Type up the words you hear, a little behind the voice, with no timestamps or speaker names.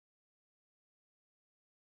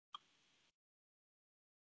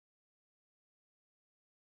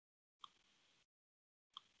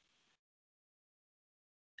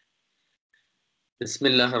بسم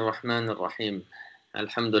الله الرحمن الرحيم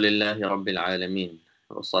الحمد لله رب العالمين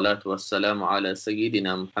والصلاة والسلام على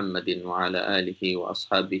سيدنا محمد وعلى آله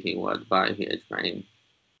وأصحابه وأتباعه أجمعين.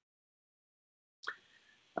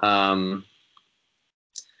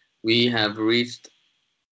 We have reached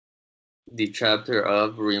the chapter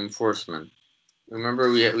of reinforcement.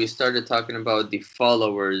 Remember, we started talking about the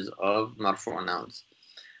followers of marfu' nouns.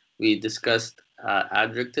 We discussed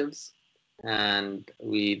adjectives, and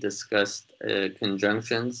we discussed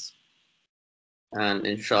conjunctions, and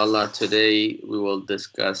inshallah today we will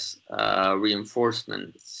discuss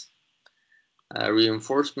reinforcements.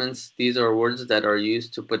 Reinforcements, these are words that are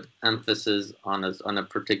used to put emphasis on a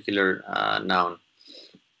particular noun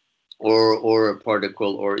or a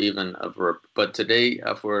particle or even a verb. But today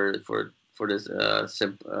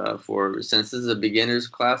since this is a beginner's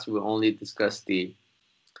class, we will only discuss the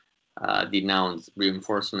nouns,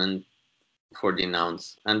 reinforcement for the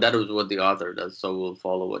nouns, and that is what the author does, so we'll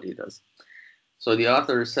follow what he does. So the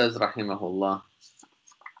author says rahimahullah,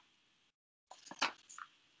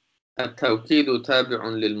 التوكيد تابع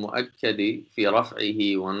للمؤكد في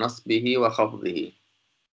رفعه ونصبه وخفضه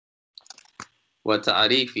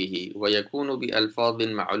وتعريفه ويكون بألفاظ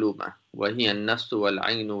معلومة وهي النفس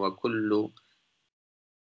والعين وكل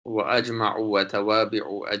وأجمع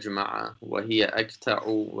وتوابع أجمع وهي أكتع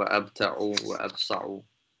وأبتع وأبصع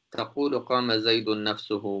تقول قام زيد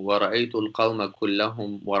نفسه ورأيت القوم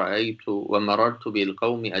كلهم ومررت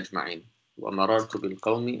بالقوم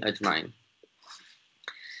أجمعين.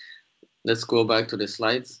 Let's go back to the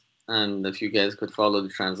slides, and if you guys could follow the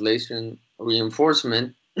translation.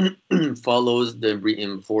 Reinforcement follows the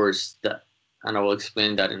reinforced, and I will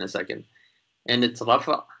explain that in a second. And it's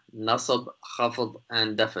rafa, nasab, khafd,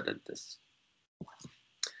 and definiteness.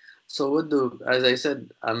 So as I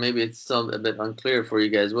said, maybe it's still a bit unclear for you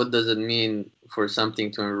guys. What does it mean for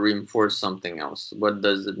something to reinforce something else? What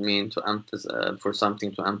does it mean to emphasize for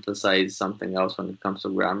something to emphasize something else when it comes to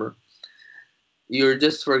grammar? You're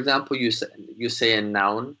just, for example, you say a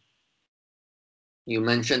noun, you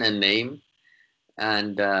mention a name,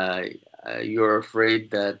 and you're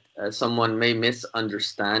afraid that someone may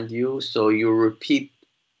misunderstand you, so you repeat,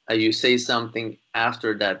 you say something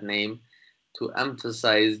after that name to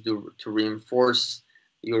emphasize, to reinforce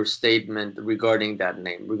your statement regarding that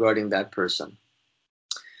name, regarding that person.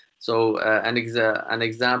 So an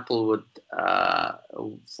example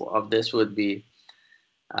of this would be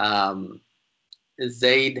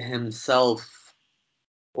Zayd himself,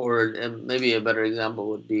 or maybe a better example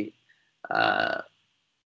would be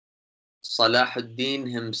Salah ad-Din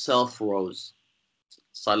himself rose.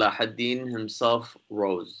 Salah ad-Din himself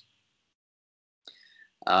rose.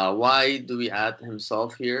 Why do we add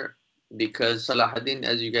himself here? Because Salah ad-Din,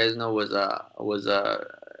 as you guys know, was a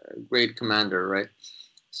great commander, right?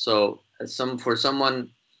 So for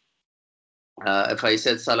someone, if I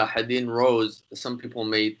said Salah ad-Din rose, some people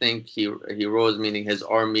may think he rose, meaning his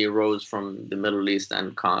army rose from the Middle East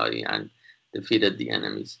and defeated the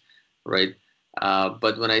enemies, right?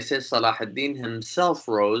 But when I say Salah ad-Din himself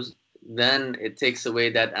rose, then it takes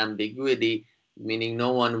away that ambiguity, meaning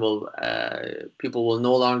people will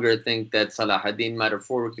no longer think that Salah ad-Din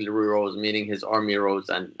metaphorically rose, meaning his army rose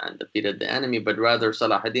and defeated the enemy, but rather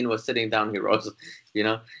Salah ad-Din was sitting down, he rose. You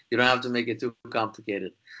don't have to make it too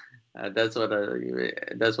complicated. That's one of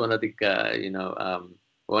the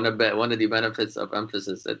one of the benefits of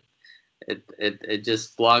emphasis. It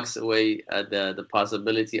just blocks away the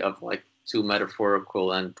possibility of like too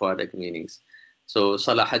metaphorical and poetic meanings. So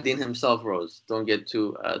Salah ad-Din himself rose. Don't get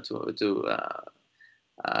too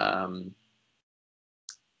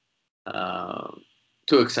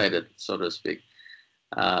excited, so to speak.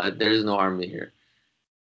 There is no army here.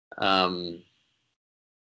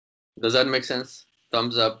 Does that make sense?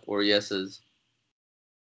 Thumbs up or yeses?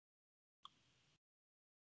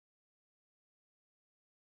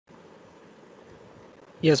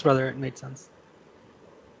 Yes, brother, it made sense.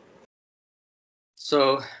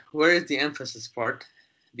 So where is the emphasis part?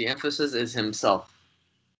 The emphasis is himself,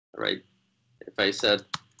 right? If I said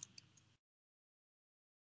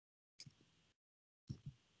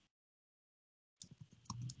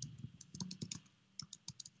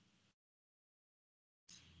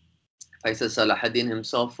Salah ad-Din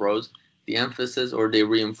himself rose, the emphasis or the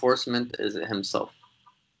reinforcement is himself.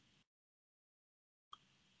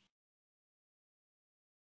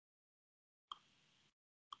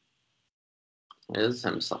 Is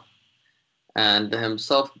himself. And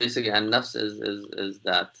himself basically, and nafs is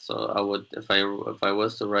that. So I would, if I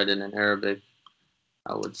was to write it in Arabic,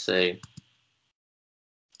 I would say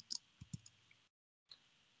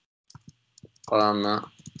قام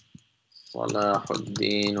صلاح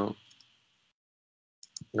الدين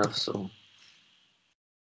نفسه.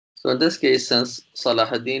 So in this case, since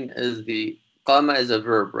Salahuddin is the Qama is a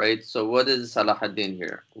verb, right? So what is Salahuddin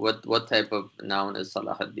here? What type of noun is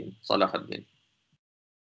Salahuddin? Salahuddin.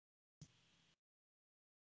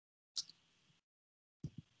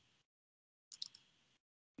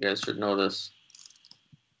 You guys should know this.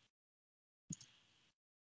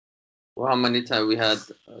 Well, how many times we had?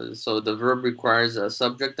 So the verb requires a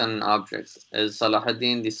subject and an object. Is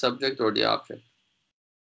Salahuddin the subject or the object?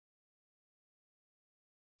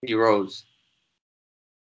 He rose.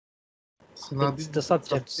 It's the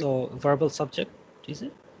subject, so verbal subject, is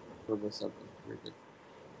it? Verbal subject. Very good.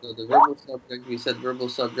 So the verbal subject, we said verbal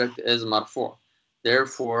subject is marfoo.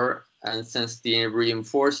 Therefore, and since the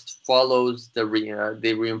reinforced follows the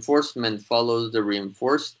reinforcement follows the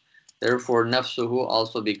reinforced, therefore nafsuhu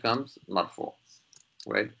also becomes marfoo,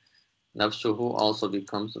 right? Nafsuhu also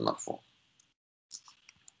becomes marfoo.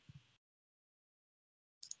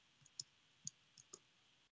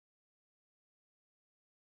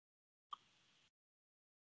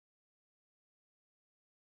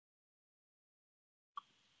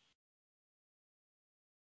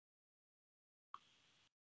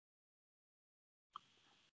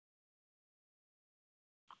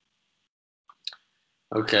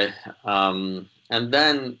 Okay, and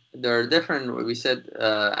then there are different. We said,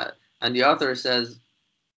 and the author says,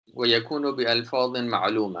 وَيَكُونُ بِأَلْفَاظٍ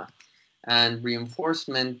مَعْلُومَةٍ, and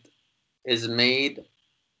reinforcement is made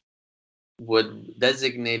with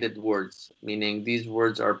designated words, meaning these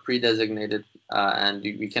words are pre-designated, and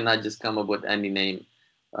we cannot just come up with any name.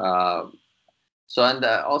 So, and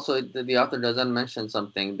also the author doesn't mention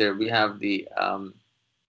something there. We have the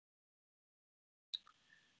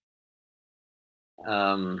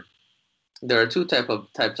there are two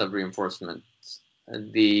types of reinforcements.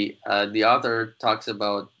 The author talks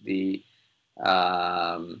about the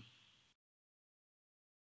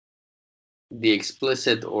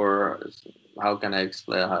explicit, or how can I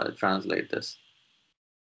explain how to translate this?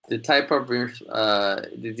 The type of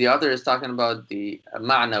the author is talking about the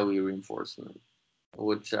ma'nawi reinforcement,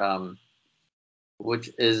 which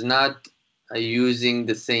is not using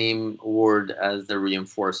the same word as the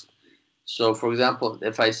reinforced. So, for example,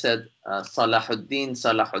 if I said Salahuddin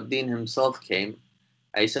himself came,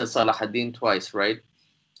 I said Salahuddin twice, right?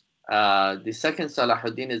 The second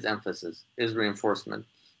Salahuddin is emphasis, is reinforcement.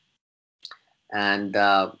 And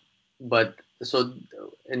but so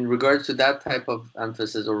in regards to that type of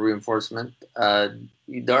emphasis or reinforcement,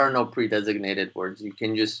 there are no pre-designated words. You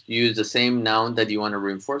can just use the same noun that you want to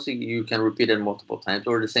reinforce. You can repeat it multiple times,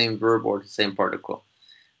 or the same verb or the same particle.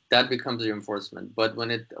 That becomes reinforcement. But when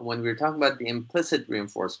we're talking about the implicit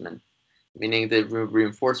reinforcement, meaning the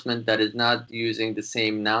reinforcement that is not using the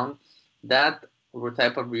same noun, that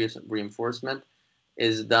type of reinforcement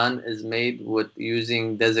is made with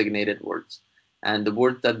using designated words. And the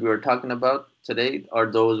words that we are talking about today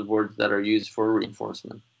are those words that are used for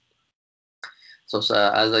reinforcement. So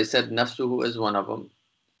as I said, nafsuhu is one of them.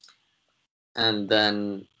 And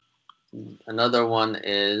then another one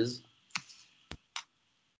is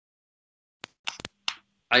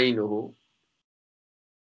aynuhu,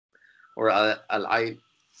 or al-ayn.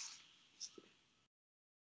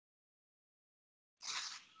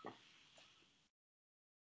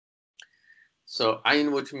 So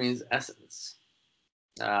ayn, which means essence.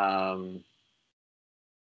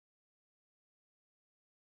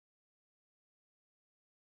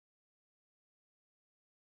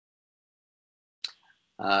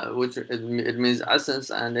 Which it means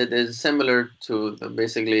essence, and it is similar to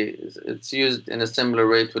basically it's used in a similar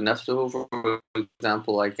way to nafsuhu. For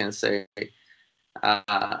example, I can say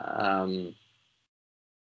I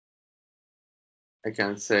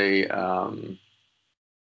can say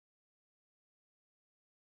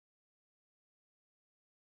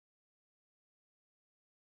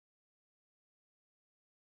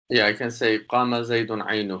yeah, I can say qama zaydun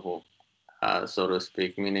aynuhu, so to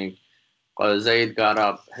speak, meaning Zayd got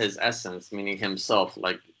up, his essence, meaning himself,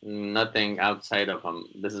 like nothing outside of him.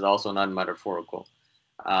 This is also not metaphorical.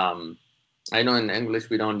 I know in English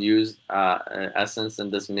we don't use essence in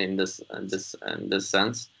this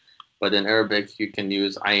sense, but in Arabic you can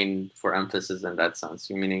use ayn for emphasis in that sense.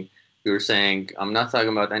 Meaning you're saying, I'm not talking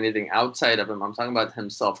about anything outside of him. I'm talking about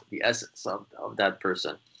himself, the essence of that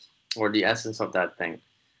person, or the essence of that thing.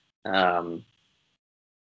 You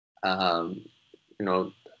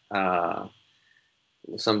know,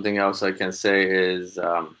 something else I can say is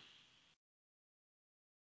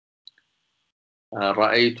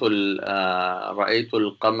رأيت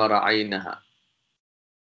القمر عينها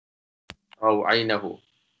أو عينه,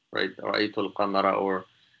 right? رأيت القمر, or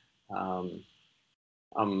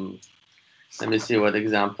um, Let me see what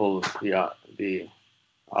example the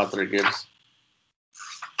author gives.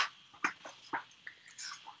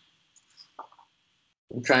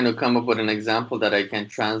 I'm trying to come up with an example that I can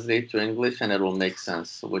translate to English and it will make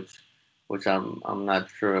sense, which I'm not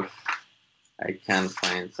sure if I can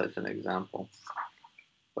find such an example.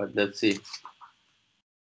 But let's see.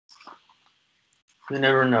 You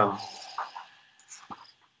never know.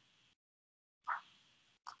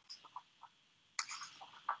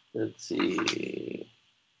 Let's see.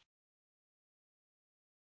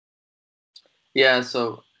 Yeah,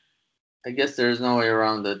 so I guess there's no way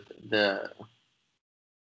around it.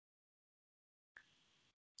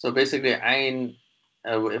 So basically, Ain,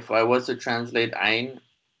 if I was to translate Ain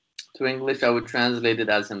to English, I would translate it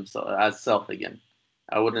as himself, as self again.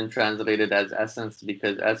 I wouldn't translate it as essence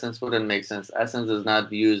because essence wouldn't make sense. Essence is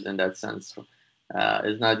not used in that sense.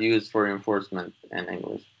 Is not used for reinforcement in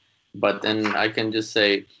English. But then I can just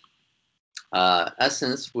say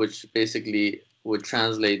essence, which basically would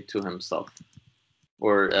translate to himself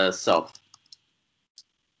or self.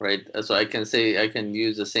 Right, so I can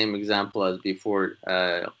use the same example as before.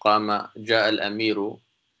 قام جاء الأمير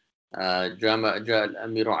جاء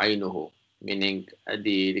الأمير عينه, meaning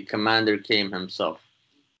the commander came himself.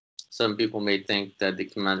 Some people may think that the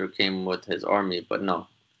commander came with his army, but no,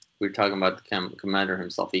 we're talking about the commander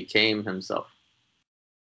himself. He came himself.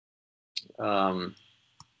 Does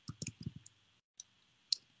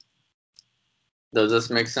this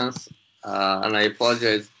make sense? And I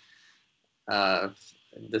apologize if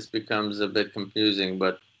this becomes a bit confusing,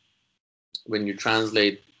 but when you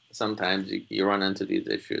translate, sometimes you run into these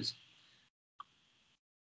issues.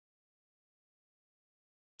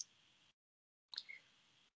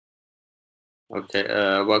 Okay,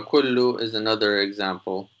 wakullu is another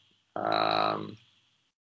example.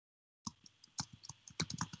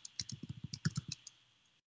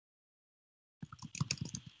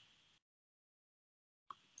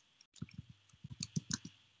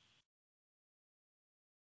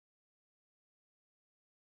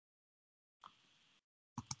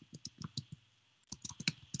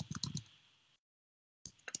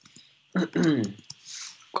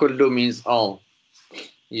 Kullu means all.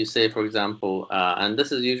 You say, for example, and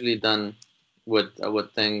this is usually done with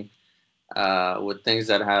things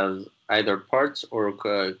that have either parts or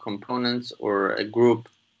components or a group.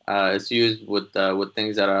 It's used with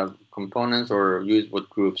things that have components or used with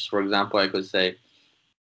groups. For example, I could say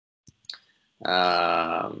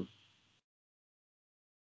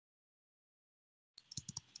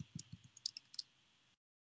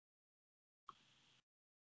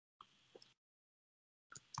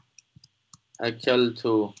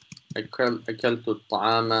أكلت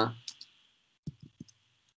الطعام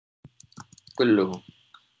كله.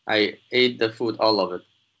 I ate the food, all of it.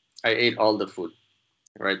 I ate all the food,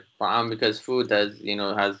 right? Because food has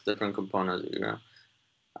different components. You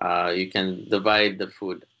can divide the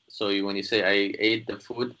food. So when you say I ate the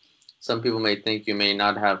food, some people may think you may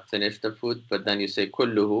not have finished the food, but then you say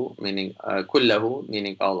kulluhu, meaning kullahu,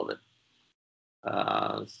 meaning all of it.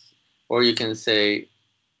 Or you can say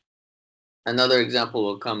another example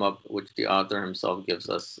will come up, which the author himself gives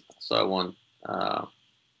us. So I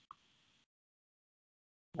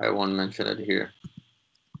won't mention it here.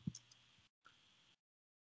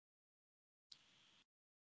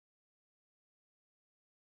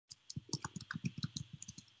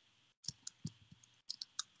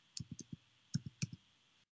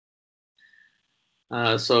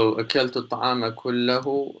 So أكلت الطعام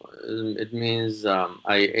كله, it means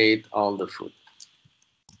I ate all the food.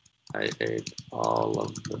 I ate all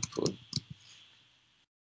of the food.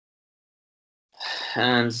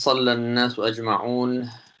 And صلى الناس أجمعون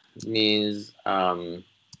means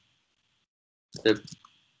the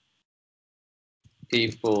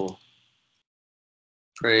people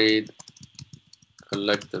prayed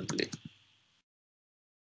collectively.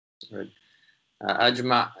 Right.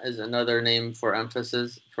 Ajma is another name for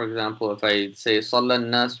emphasis. For example, if I say صلى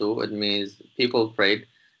الناس, it means people prayed.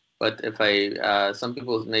 But if some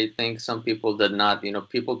people may think some people did not.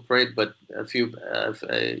 People prayed, but a few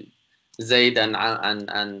Zayd and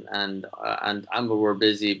Amr were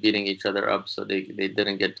busy beating each other up, so they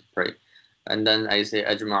didn't get to pray. And then I say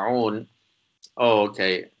Ajma'un. Oh,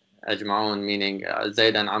 okay. Ajma'un meaning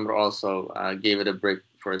Zayd and Amr also gave it a break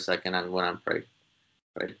for a second and went and prayed.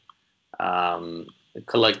 Right.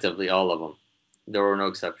 Collectively, all of them. There were no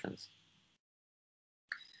exceptions.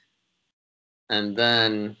 And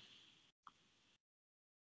then,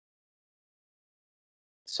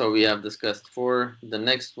 so we have discussed 4. The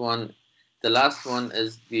next one, the last one,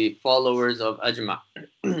 is the followers of Ajma.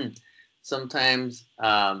 Sometimes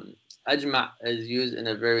Ajma ajma is used in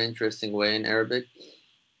a very interesting way in Arabic.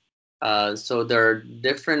 So there are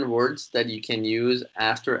different words that you can use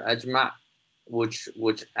after ajma,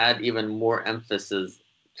 which add even more emphasis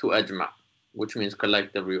to ajma, which means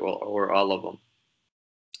collectively or all of them.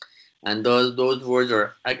 And those words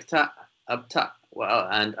are akta, abta,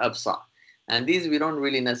 and absa. And these we don't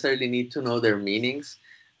really necessarily need to know their meanings,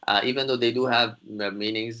 even though they do have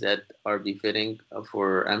meanings that are befitting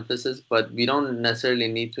for emphasis. But we don't necessarily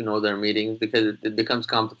need to know their meanings because it becomes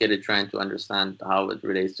complicated trying to understand how it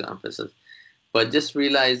relates to emphasis. But just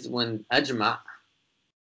realize when ajma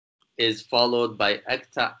is followed by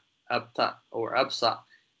akta, abta, or absa,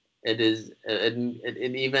 it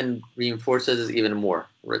even reinforces it even more.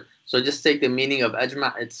 Right? So just take the meaning of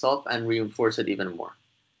ajma itself and reinforce it even more.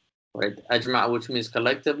 Right? Ajma, which means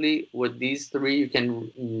collectively, with these three you can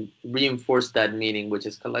reinforce that meaning, which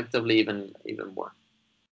is collectively even more.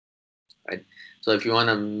 Right? So if you want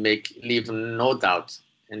to leave no doubt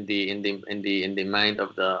in the mind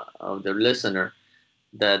of the listener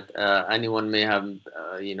that anyone may have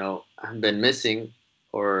been missing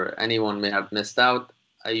or anyone may have missed out,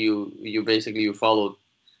 you basically you follow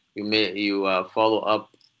up,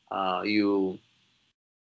 you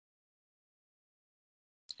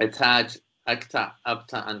attach akta,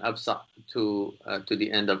 abta, and absa to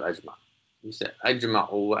the end of ajma. You say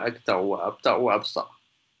ajma'u wa akta wa abta wa absa.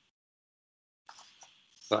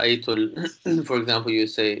 For example, you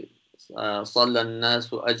say صلى الناس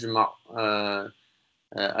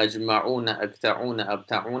أجمعون أكتعون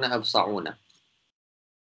أبتعون أبصعون.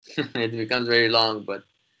 It becomes very long, but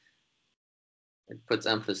it puts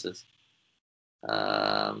emphasis.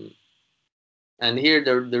 And here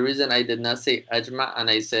the reason I did not say ajma and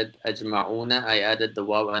I said ajma'una, I added the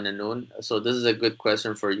waw and a noon. So this is a good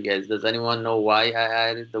question for you guys. Does anyone know why I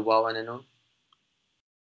added the waw and a noon?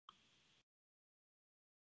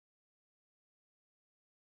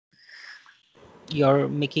 You're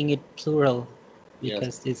making it plural Yes.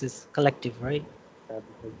 because this is collective, right? Because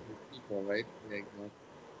of people, right? Yeah, exactly.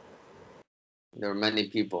 There are many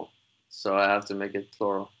people, so I have to make it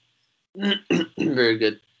plural. Very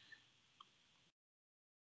good.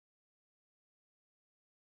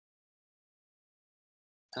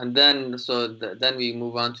 And then, then we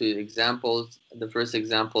move on to examples. The first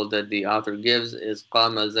example that the author gives is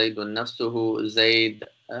 "Qama Zaydun nafsuhu." Zayd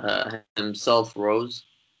himself rose.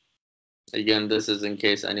 Again, this is in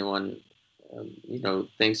case anyone,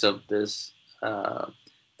 thinks of this,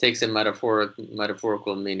 takes a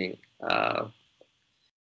metaphorical meaning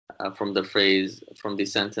from the phrase, from the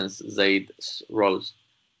sentence Zayd rose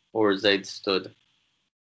or Zayd stood.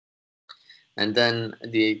 And then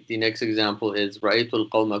the next example is Ra'aytul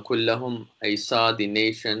qawma kullahum. I saw the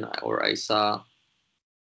nation, or I saw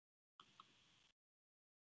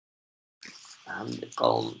the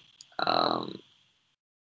qawm.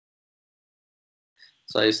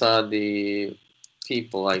 So I saw the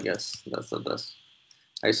people, I guess that's the best.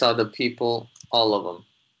 I saw the people, all of them.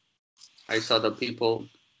 I saw the people,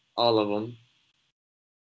 all of them,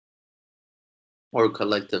 or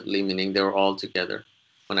collectively, meaning they were all together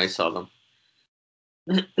when I saw them.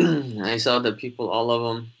 I saw the people, all of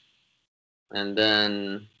them, and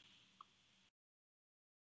then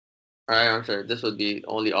I'm sorry, this would be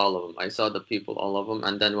only all of them. I saw the people, all of them,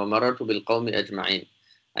 and then وَمَرَرْتُ بِالْقَوْمِ أَجْمَعِينَ.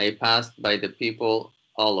 I passed by the people,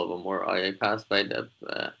 all of them, or I passed by the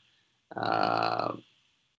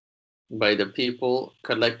people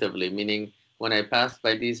collectively, meaning when I passed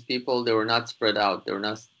by these people, they were not spread out. They were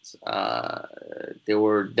not. They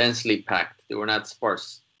were densely packed. They were not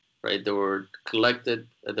sparse, right? They were collected.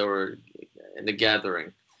 They were in a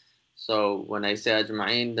gathering. So when I say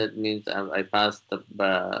ajma'in, that means I passed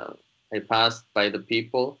by the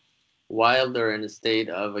people while they're in a state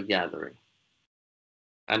of a gathering,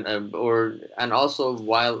 and also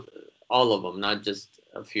while all of them, not just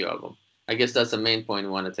a few of them. I guess that's the main point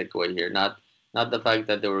we want to take away here. Not the fact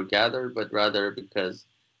that they were gathered, but rather because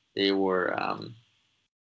they were.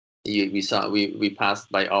 We passed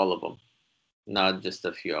by all of them, not just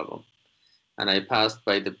a few of them, and I passed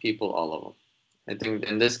by the people, all of them. I think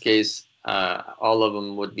in this case, all of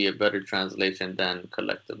them would be a better translation than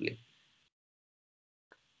collectively.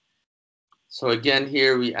 So again,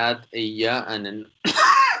 here we add a ya and an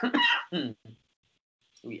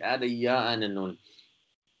we add a ya and a nun.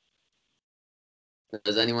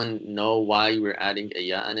 Does anyone know why we're adding a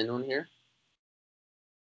ya and a nun here?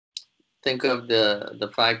 Think of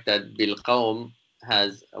the fact that bil qawm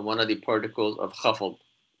has one of the particles of khafd.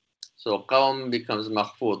 So qawm becomes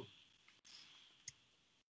makhfud.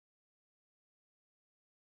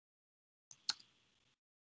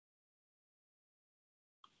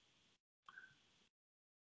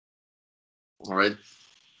 All right.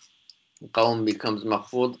 Qawm becomes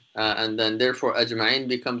mahfud, and then therefore ajma'in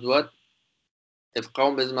becomes what? If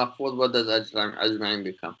qawm is mahfud, what does ajma'in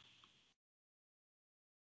become?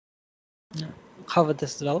 Khafad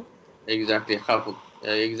as well. Exactly, khafud.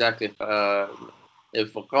 Exactly.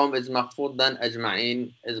 If qawm is mahfud, then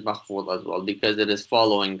ajma'in is mahfud as well because it is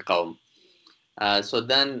following qawm. So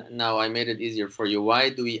then, now I made it easier for you. Why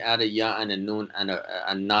do we add a ya and a noon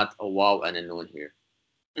and not a waw and a noon here?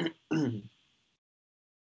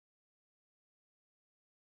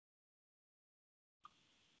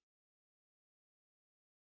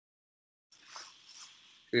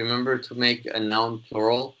 Remember to make a noun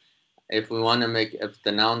plural. If we want to make, if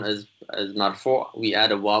the noun is marfoo, we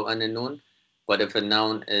add a waw and a noon. But if a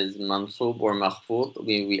noun is mansub or makhfud,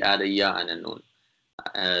 we add a ya and a noon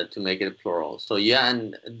to make it plural. So ya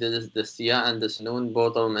and this ya and this noon,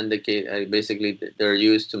 both of them indicate basically they're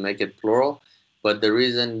used to make it plural. But the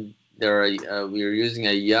reason we're using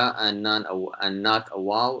a ya and not a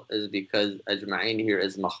waw is because ajma'in here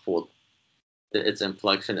is makhfud. Its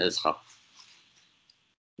inflection is khaf.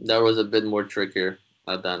 That was a bit more trickier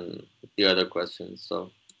than the other questions. So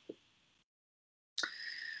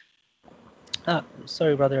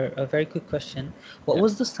Sorry, brother. A very quick question. What yeah,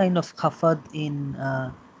 was the sign of khafad in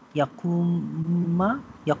Yakumi,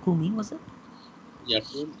 was it?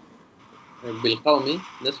 Yaqub Bilqawmi,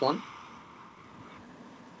 this one.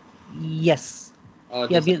 Yes.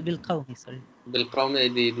 Yeah, This Bil Qawmi, sorry.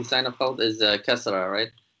 Bilqawmi, the sign of khawd is kasra, right?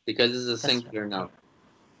 Because this is a Kasra. singular Okay. noun.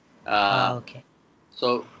 Uh, Okay.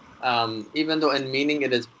 so even though in meaning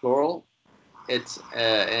it is plural, it's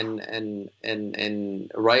in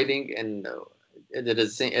writing and it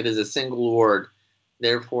is a single word.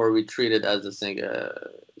 Therefore, we treat it as a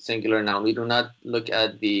singular noun. We do not look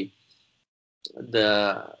at the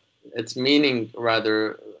its meaning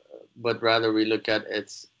rather, but rather we look at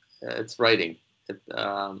its writing. It,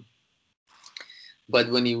 but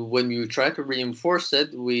when you try to reinforce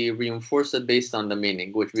it, we reinforce it based on the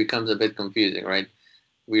meaning, which becomes a bit confusing, right?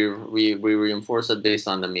 We reinforce it based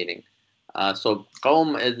on the meaning. So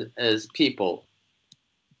qawm is people,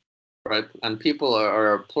 right? And people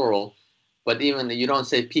are plural, but even you don't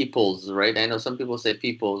say peoples, right? I know some people say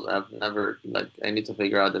peoples. I've never I need to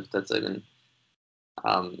figure out if that's even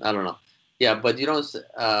I don't know. Yeah, but you don't.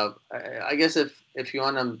 I guess if you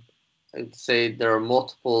want to say there are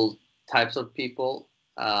multiple types of people,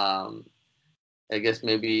 I guess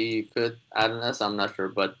maybe you could add an S. I'm not sure,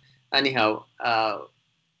 but anyhow,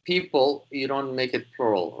 people you don't make it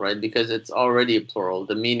plural, right? Because it's already plural.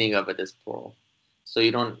 The meaning of it is plural, so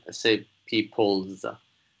you don't say peoples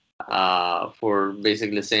for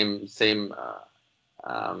basically same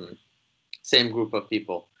group of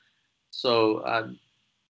people. So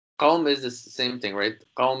Qawm is the same thing, right?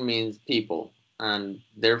 Qawm means people, and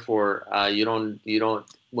therefore you don't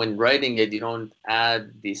when writing it you don't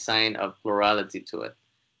add the sign of plurality to it.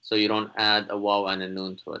 So you don't add a waw and a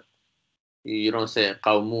noon to it. You don't say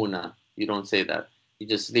qawmuna. You don't say that. You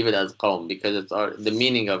just leave it as qawm because the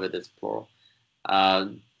meaning of it is plural. Uh,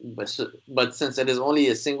 but since it is only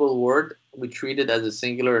a single word, we treat it as a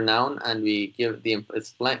singular noun, and we give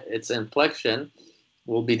its inflection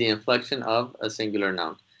will be the inflection of a singular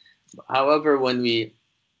noun. However, when we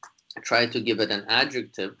try to give it an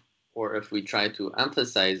adjective, or if we try to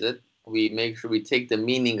emphasize it, we make sure we take the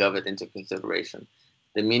meaning of it into consideration.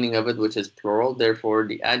 The meaning of it, which is plural, therefore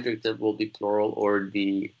the adjective will be plural, or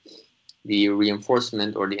the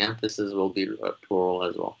reinforcement or the emphasis will be plural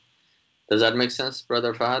as well. Does that make sense,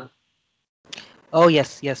 Brother Fahad? Oh,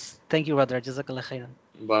 yes, yes. Thank you, brother. Jazakallah khairan.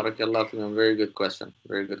 Barakallah fikum. Very good question.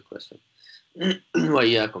 Very good question. Wa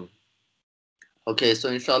iyyakum. Okay, so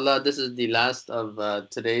inshallah, this is the last of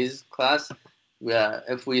today's class.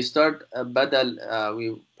 If we start badal,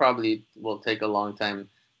 we probably will take a long time.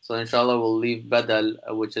 So inshallah, we'll leave badal,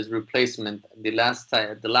 which is replacement, the last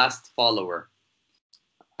follower,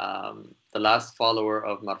 the last follower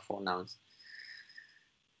of marfu nouns.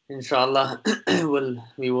 Inshallah,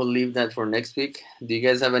 we will leave that for next week. Do you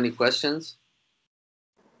guys have any questions?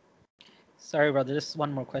 Sorry, brother. Just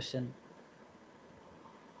one more question.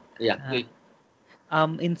 Yeah, please.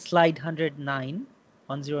 In slide 109,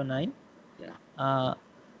 109. Yeah.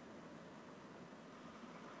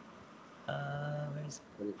 Where is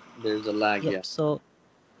it? There's a lag. Yep. Yeah. So,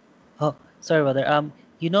 oh, sorry, brother.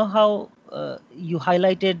 You know how you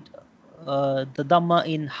highlighted the dhamma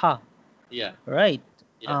in ha, Yeah. right?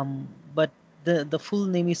 Yeah. But the full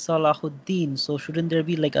name is Salahuddin, so shouldn't there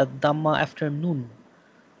be like a dhamma after noon?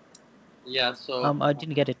 Yeah. So I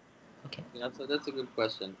didn't get it. Okay. yeah. So that's a good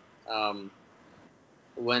question. So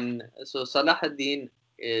Salahuddin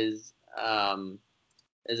is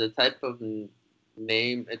is a type of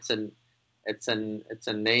name. It's a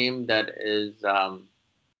name that is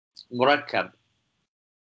murakkab.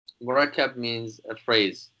 Murakkab means a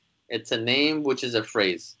phrase. It's a name which is a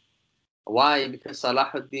phrase. Why? Because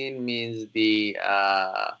Salahuddin means the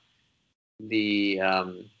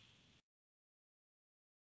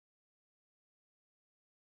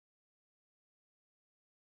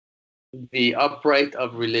upright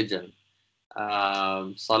of religion.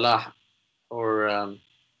 Salah, or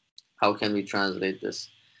how can we translate this?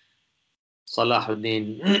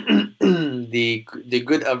 Salahuddin, the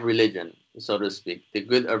good of religion, so to speak, the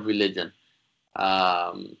good of religion.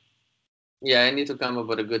 Yeah, I need to come up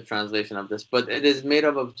with a good translation of this, but it is made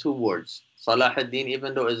up of two words. Salahuddin,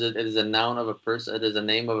 even though it is a noun of a person, it is a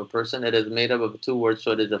name of a person, it is made up of two words,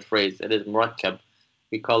 so it is a phrase. It is murakkab.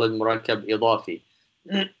 We call it murakkab idafi.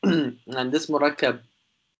 And this murakkab,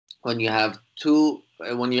 when you have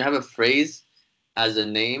a phrase as a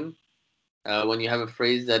name, when you have a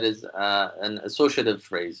phrase that is an associative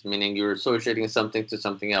phrase, meaning you're associating something to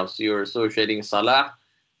something else. You're associating salah,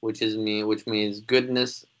 which means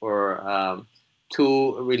goodness, or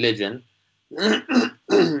to religion.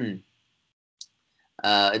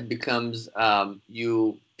 It becomes,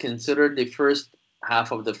 you consider the first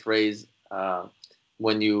half of the phrase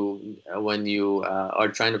when you are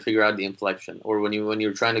trying to figure out the inflection, or when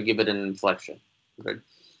you're trying to give it an inflection. Right?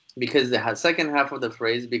 Because the second half of the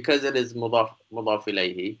phrase, because it is mudaf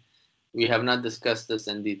ilayhi, we have not discussed this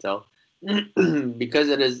in detail. Because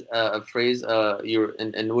it is a phrase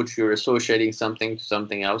in which you're associating something to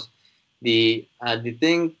something else, the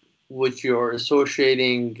thing which you're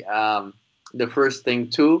associating the first thing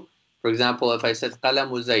to, for example, if I said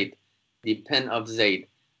qalamu Zayd, the pen of Zayd,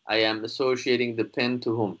 I am associating the pen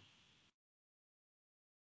to whom?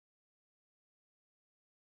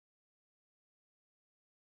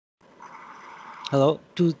 Hello,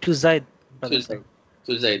 to Zaid, brother. To Zayd.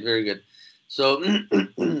 To Zayd, very good. So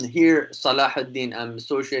here, Salahuddin, I'm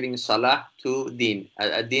associating Salah to Deen.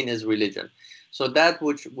 Deen is religion. So that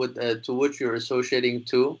which to which you're associating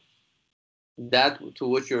to,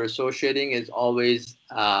 is always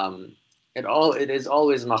it is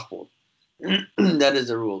always mahfuz. That is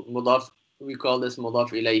a rule. Mudaf, we call this mudaf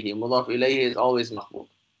ilayhi. Mudaf ilayhi is always mahfuz.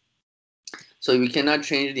 So we cannot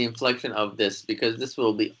change the inflection of this, because this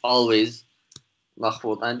will be always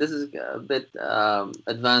mahfuz. And this is a bit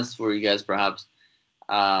advanced for you guys, perhaps.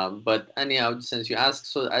 But anyhow, since you ask,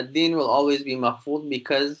 so ad-din will always be mahfuz,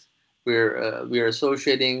 because we're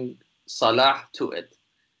associating salah to it.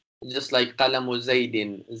 Just like qalamu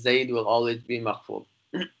Zaydin, Zayd will always be mahfuz,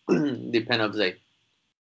 the pen of Zayd.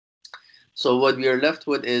 So what we are left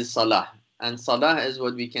with is salah, and salah is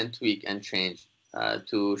what we can tweak and change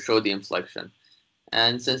to show the inflection.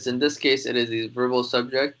 And since in this case it is the verbal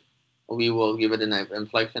subject, we will give it an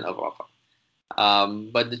inflection of rafa.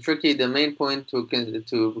 But the main point to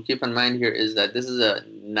keep in mind here is that this is a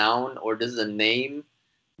noun, or this is a name.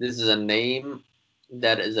 This is a name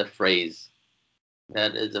that is a phrase.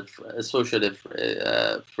 That is a associative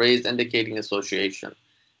phrase indicating association.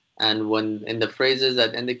 And when in the phrases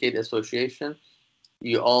that indicate association,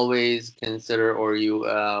 you always consider, or you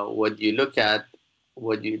what you look at,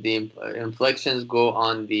 the inflections go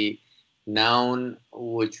on the noun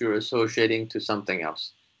which you're associating to something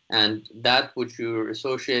else, and that which you're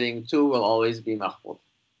associating to will always be mahfuz.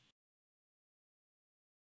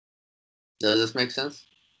 Does this make sense,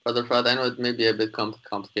 Brother Fad? I know it may be a bit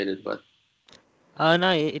complicated, but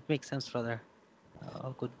No, it makes sense, brother.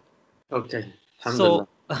 All good. okay. So,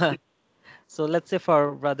 Alhamdulillah. so let's say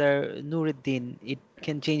for brother Nuruddin, it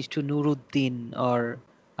can change to Nuruddin, or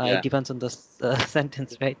it Yeah. depends on the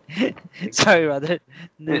sentence, right? Sorry, brother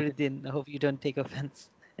Nuruddin. I hope you don't take offense.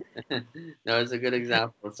 No, it's a good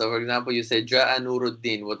example. So, for example, you say Ja'a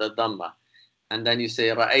Nuruddin with a dhamma, and then you say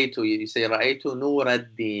Ra'aytu. You say Ra'aytu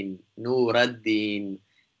Nuruddin, Nuruddin,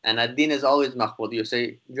 and ad-din is always mahfuz. You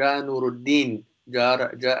say Ja'a Nuruddin,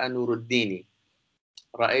 Ja'a Nuruddini,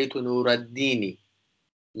 Ra'aytu Nuruddini,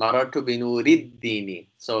 Marartu bi Nuriddini.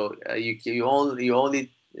 So you only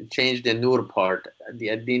change the nur part. The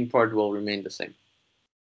ad-din part will remain the same.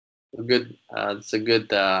 Good. It's a good.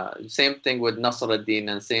 Same thing with Nasr ad-Din,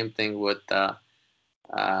 and same thing with Khadr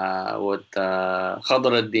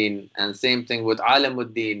ad-Din, and same thing with Alim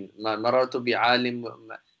ad-Din. Marartu bi Alim,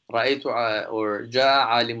 رأيت or جاء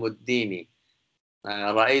عالم الدين,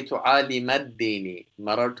 رأيت عالم الدين,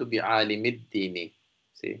 مررت بعالم الدين.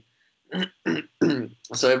 See.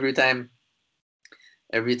 So every time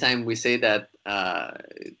we say that,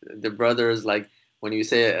 the brothers, like, when you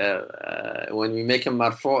say when we make him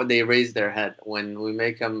marfoo, they raise their head. When we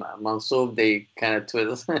make him mansoob, they kind of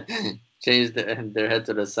twist. change their head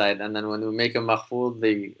to the side, and then when we make a mahfud,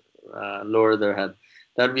 they lower their head.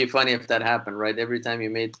 That would be funny if that happened, right? Every time you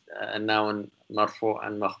made a noun marfoo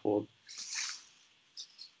and mahfud,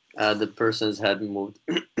 the person's head moved.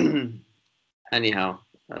 Anyhow,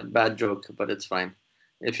 bad joke, but it's fine.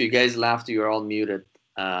 If you guys laughed, you're all muted.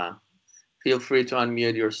 Feel free to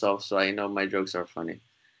unmute yourself so I know my jokes are funny.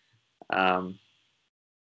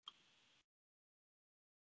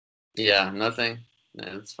 Yeah, nothing.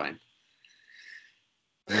 It's fine.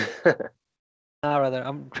 Brother,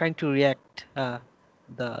 I'm trying to react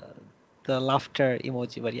the laughter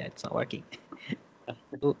emoji, but yeah, it's not working.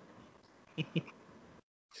 Cool.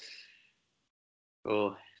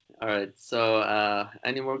 All right. So,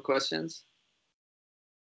 any more questions?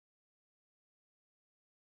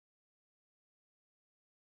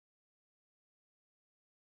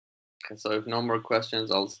 Okay, so if no more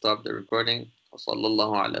questions, I'll stop the recording. وصلى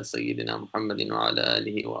الله على سيدنا محمد وعلى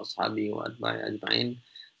آله وأصحابه وأتباعه أجمعين.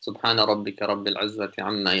 سبحان ربك رب العزة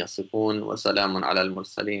عما يصفون وسلام على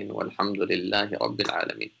المرسلين والحمد لله رب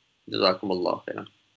العالمين. جزاكم الله خيرا.